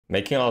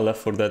Making a Left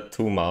 4 Dead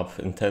 2 map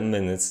in 10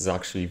 minutes is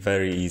actually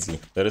very easy.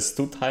 There is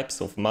two types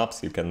of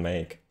maps you can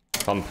make.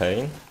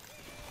 Campaign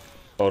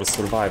or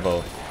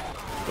survival.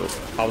 So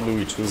how do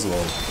we choose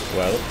one?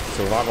 Well,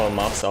 survival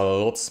maps are a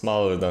lot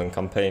smaller than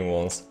campaign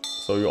ones,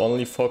 so you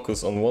only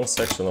focus on one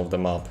section of the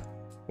map.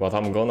 What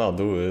I'm gonna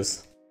do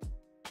is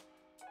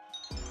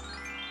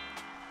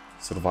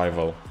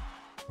survival.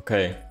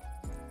 Okay.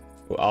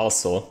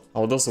 Also,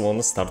 how does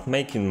one start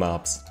making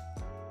maps?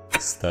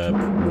 Step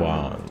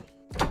 1.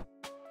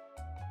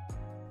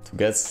 To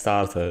get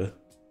started,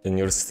 in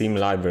your Steam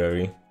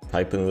library,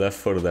 type in Left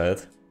 4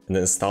 Dead and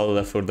install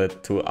Left 4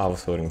 Dead 2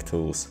 authoring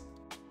tools.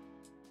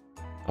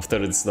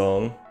 After it's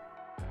done,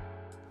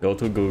 go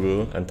to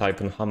Google and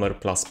type in Hammer++.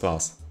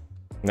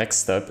 Next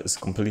step is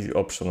completely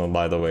optional,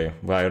 by the way,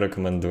 but I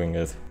recommend doing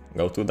it.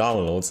 Go to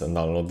downloads and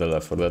download the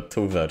Left 4 Dead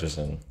 2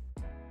 version.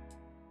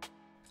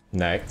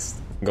 Next,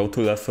 go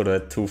to Left 4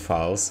 Dead 2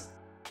 files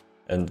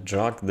and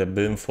drag the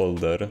bin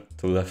folder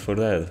to Left 4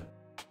 Dead.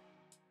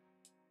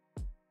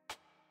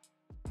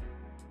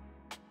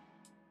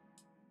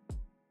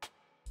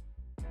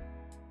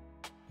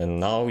 And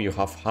now you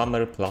have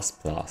Hammer++.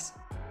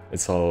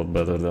 It's a lot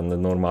better than the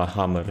normal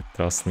Hammer,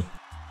 trust me.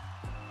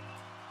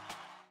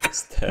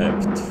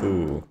 Step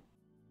 2.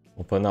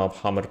 Open up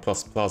Hammer++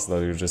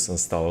 that you just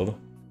installed.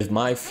 It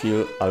might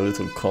feel a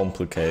little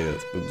complicated,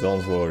 but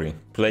don't worry.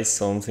 Place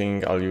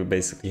something, all you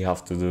basically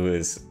have to do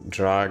is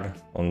drag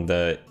on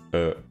the,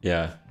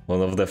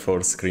 one of the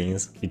 4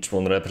 screens. Each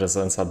one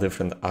represents a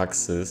different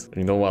axis.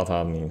 You know what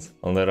that means.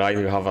 On the right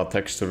you have a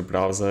texture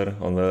browser,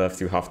 on the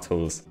left you have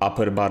tools.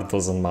 Upper bar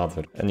doesn't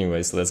matter.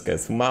 Anyways, let's get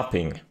to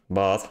mapping.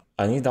 But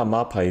I need a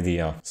map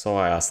idea, so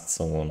I asked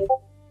someone.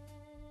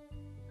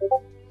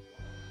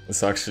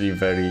 It's actually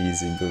very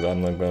easy, but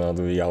I'm not gonna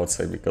do it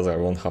outside because I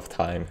won't have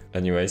time.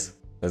 Anyways,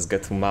 let's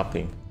get to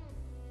mapping.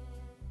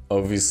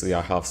 Obviously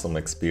I have some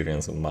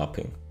experience with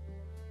mapping.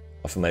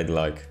 I've made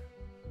like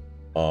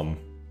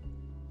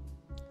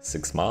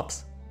 6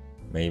 maps,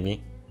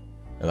 maybe,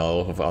 and a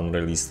lot of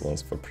unreleased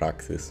ones for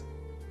practice.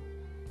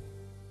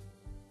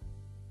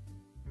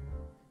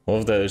 One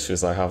of the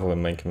issues I have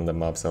when making the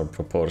maps are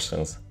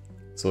proportions,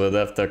 so the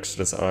depth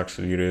textures are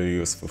actually really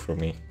useful for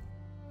me.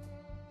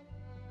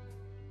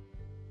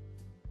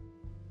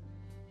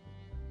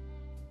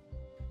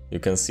 You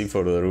can see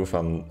for the roof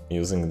I'm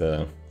using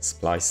the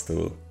splice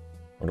tool,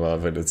 or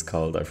whatever it's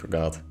called, I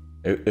forgot.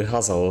 It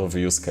has a lot of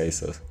use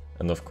cases.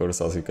 And of course,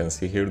 as you can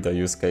see here, the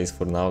use case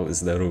for now is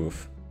the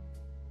roof.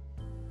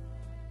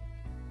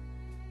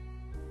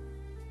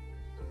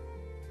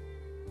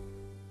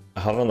 I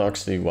haven't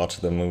actually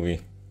watched the movie.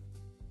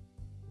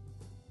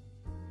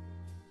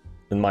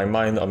 In my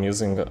mind, I'm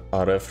using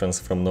a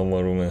reference from No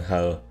More Room in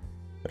Hell.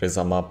 There is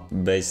a map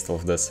based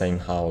off the same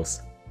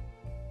house.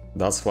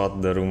 That's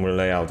what the room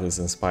layout is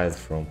inspired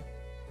from.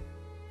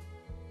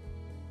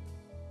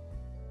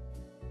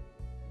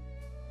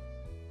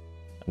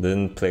 I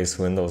didn't place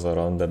windows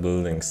around the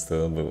building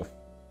still, but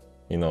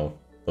you know,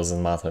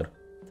 doesn't matter.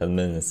 10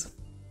 minutes.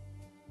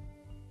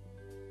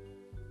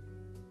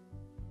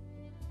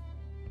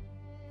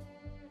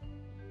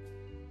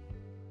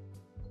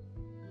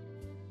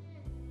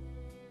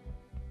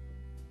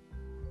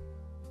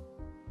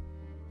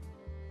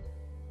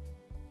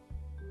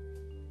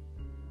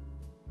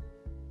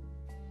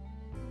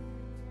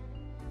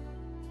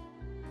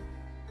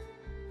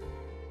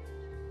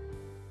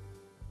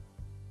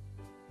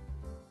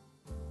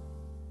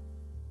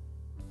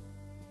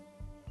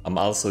 I'm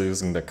also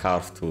using the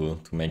carve tool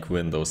to make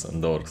windows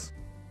and doors.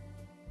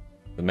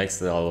 It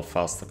makes it a lot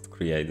faster to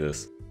create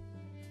this.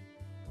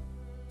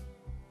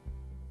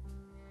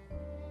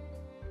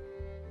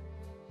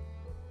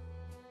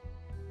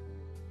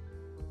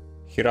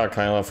 Here I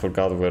kinda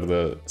forgot where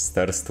the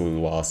stairs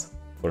tool was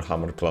for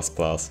Hammer++.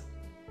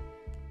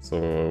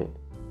 So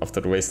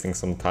after wasting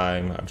some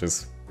time, I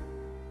just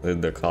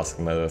did the classic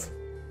method.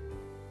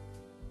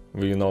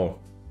 But you know,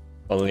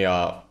 only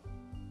a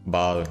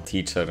bad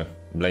teacher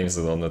blames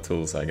it on the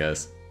tools, I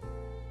guess.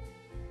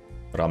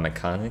 Or a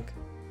mechanic?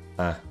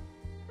 Ah.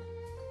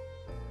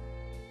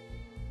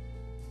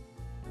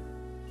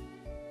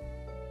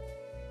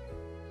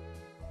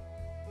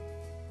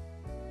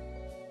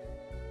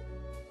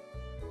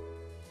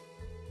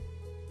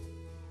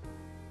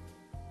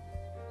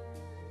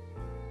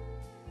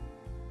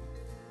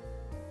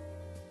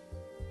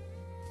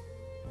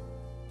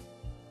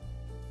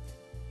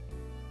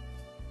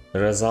 The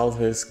result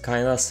is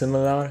kinda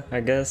similar,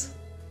 I guess.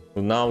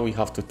 But now we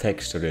have to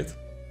texture it.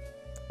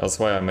 That's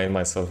why I made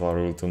myself a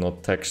rule to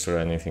not texture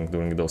anything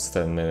during those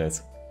 10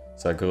 minutes,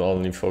 so I could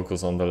only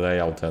focus on the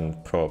layout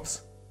and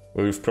props.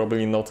 But you've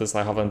probably noticed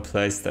I haven't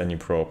placed any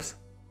props.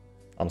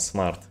 I'm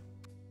smart.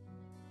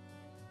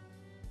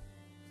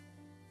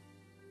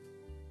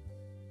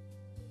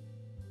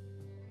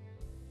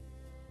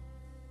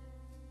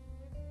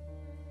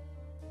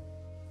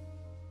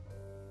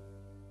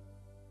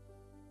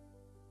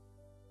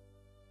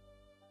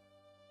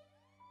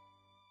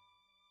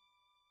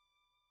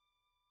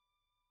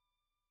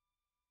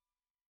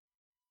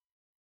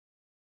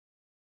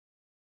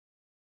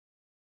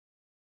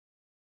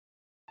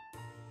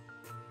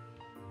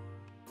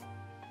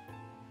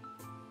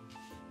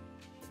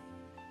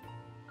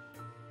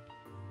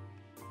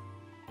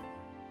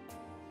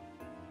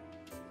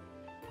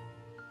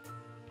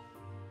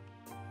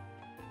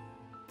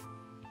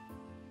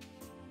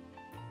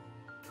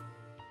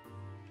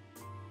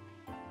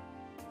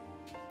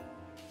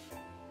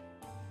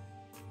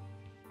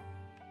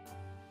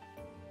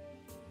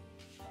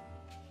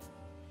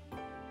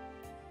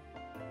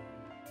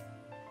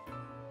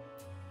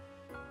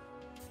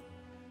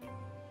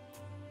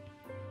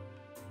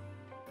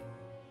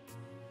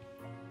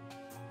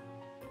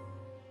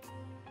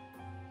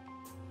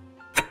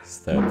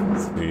 Step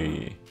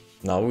 3.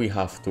 Now we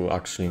have to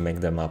actually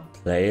make the map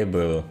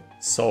playable.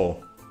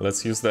 So,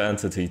 let's use the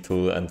entity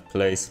tool and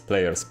place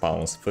player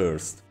spawns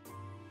first.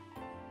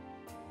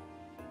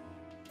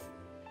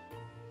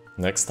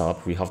 Next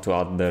up, we have to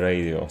add the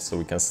radio so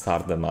we can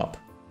start the map.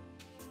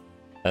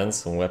 And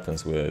some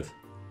weapons with it.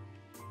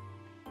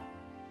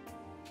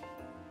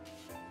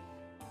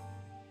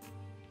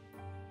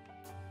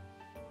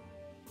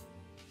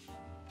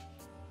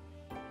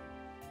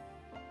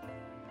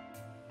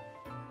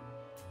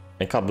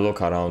 Make a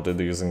block around it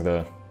using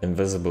the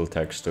invisible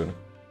texture.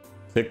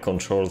 Click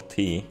Ctrl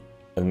T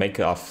and make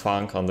a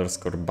func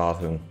underscore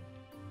button.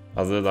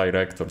 Add the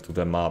director to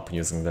the map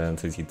using the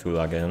entity tool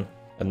again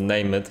and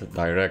name it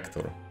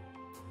director.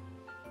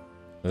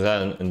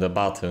 Then in the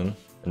button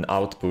and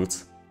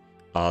outputs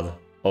add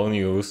on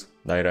use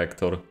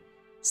director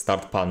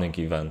start panic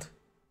event.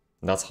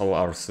 That's how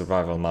our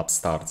survival map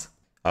starts.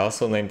 I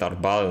also named our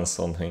balance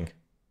something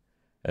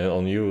and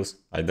on use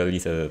I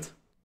deleted it.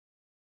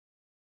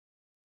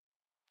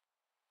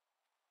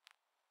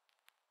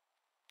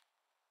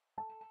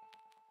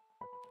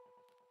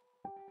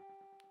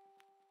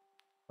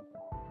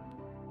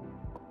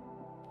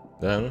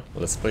 Then,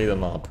 let's play the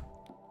map.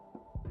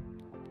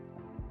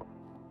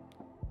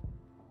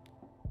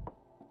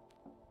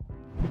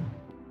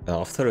 And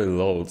after it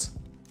loads...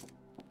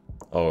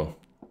 Oh,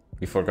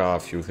 we forgot a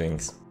few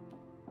things.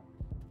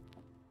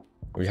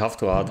 We have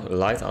to add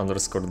light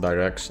underscore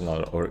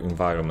directional or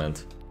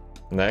environment.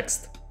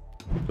 Next,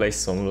 place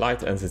some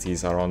light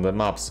entities around the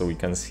map so we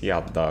can see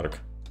at dark.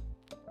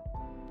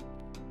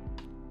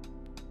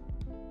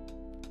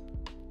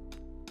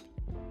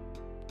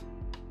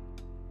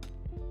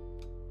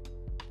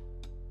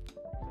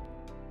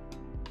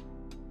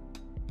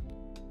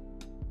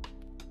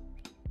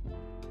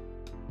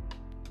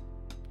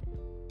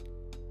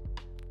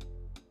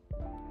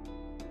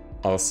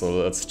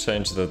 Also, let's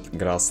change that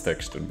grass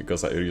texture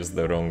because I used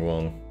the wrong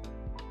one.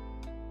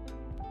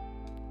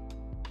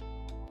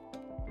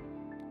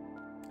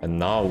 And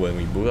now when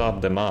we boot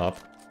up the map,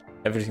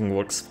 everything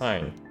works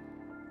fine.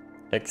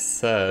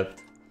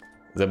 Except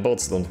the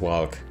bots don't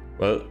walk.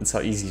 Well, it's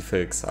an easy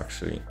fix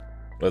actually.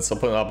 Let's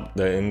open up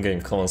the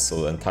in-game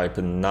console and type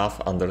in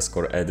nav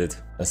underscore edit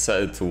and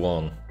set it to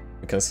 1.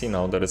 You can see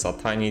now there is a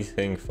tiny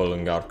thing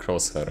following our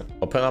crosshair.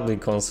 Open up the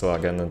console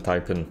again and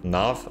type in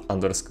nav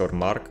underscore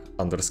mark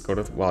underscore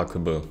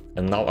walkable.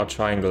 And now a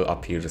triangle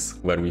appears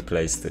where we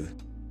placed it.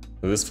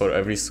 Do this for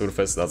every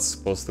surface that's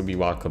supposed to be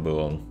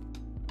walkable on.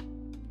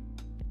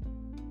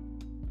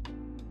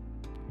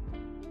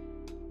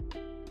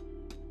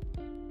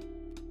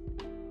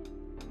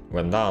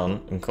 When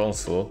done, in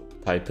console,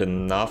 type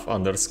in nav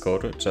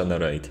underscore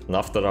generate. And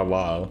after a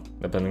while,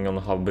 depending on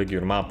how big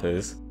your map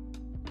is,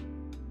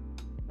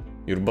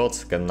 your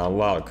bots can now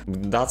walk.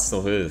 But that's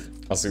not it.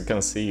 As you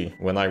can see,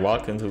 when I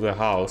walk into the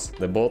house,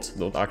 the bots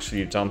don't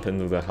actually jump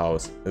into the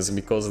house. It's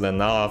because the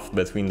nav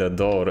between the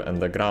door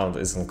and the ground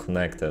isn't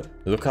connected.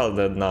 Look at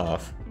the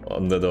nav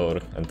on the door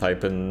and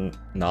type in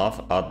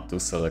nav add to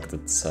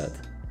selected set.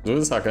 Do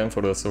this again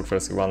for the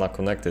surface you wanna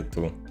connect it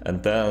to.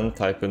 And then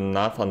type in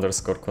nav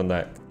underscore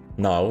connect.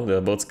 Now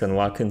the bots can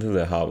walk into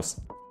the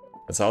house.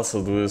 Let's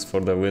also do this for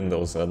the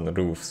windows and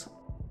roofs.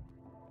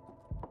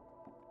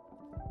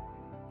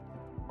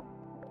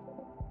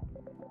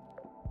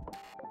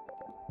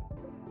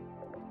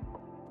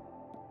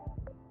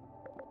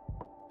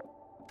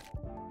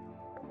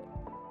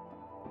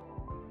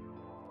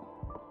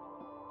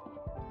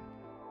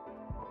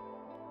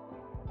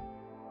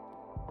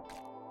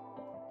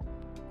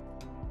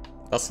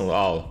 That's not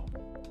all.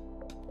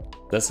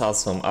 Let's add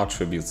some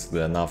attributes to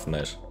the nav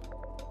mesh.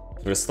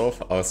 First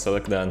off, I'll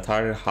select the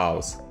entire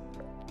house.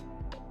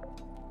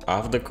 I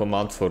have the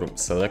command for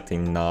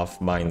selecting nav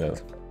binder.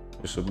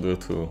 You should do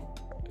too,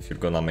 if you're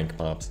gonna make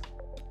maps.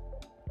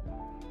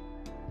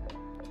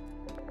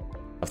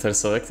 After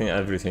selecting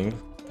everything,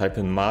 type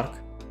in mark,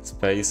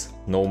 space,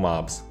 no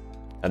maps.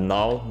 And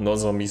now, no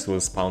zombies will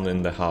spawn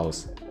in the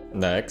house.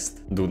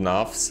 Next, do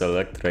nav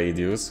select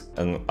radius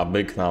and a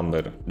big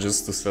number,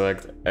 just to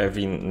select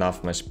every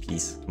nav mesh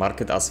piece. Mark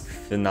it as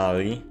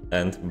finale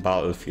and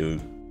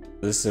battlefield.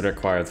 This is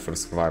required for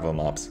survival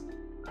maps.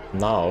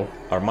 Now,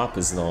 our map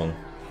is done.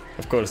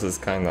 Of course it's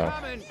kinda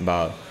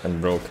bad and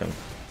broken,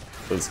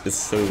 but it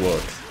still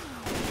works.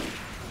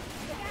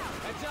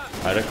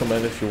 I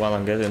recommend if you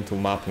wanna get into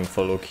mapping,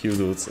 follow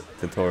QDUDE's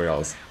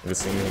tutorials. You're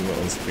seeing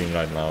them on screen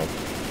right now.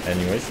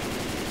 Anyways,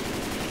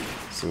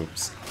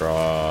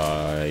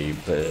 subscribe.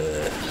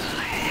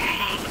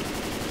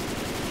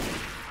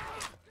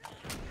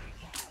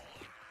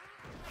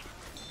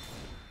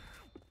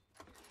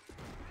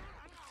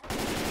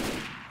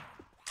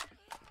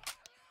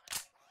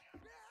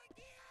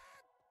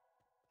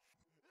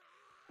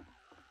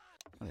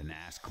 What an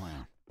ass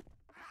clown.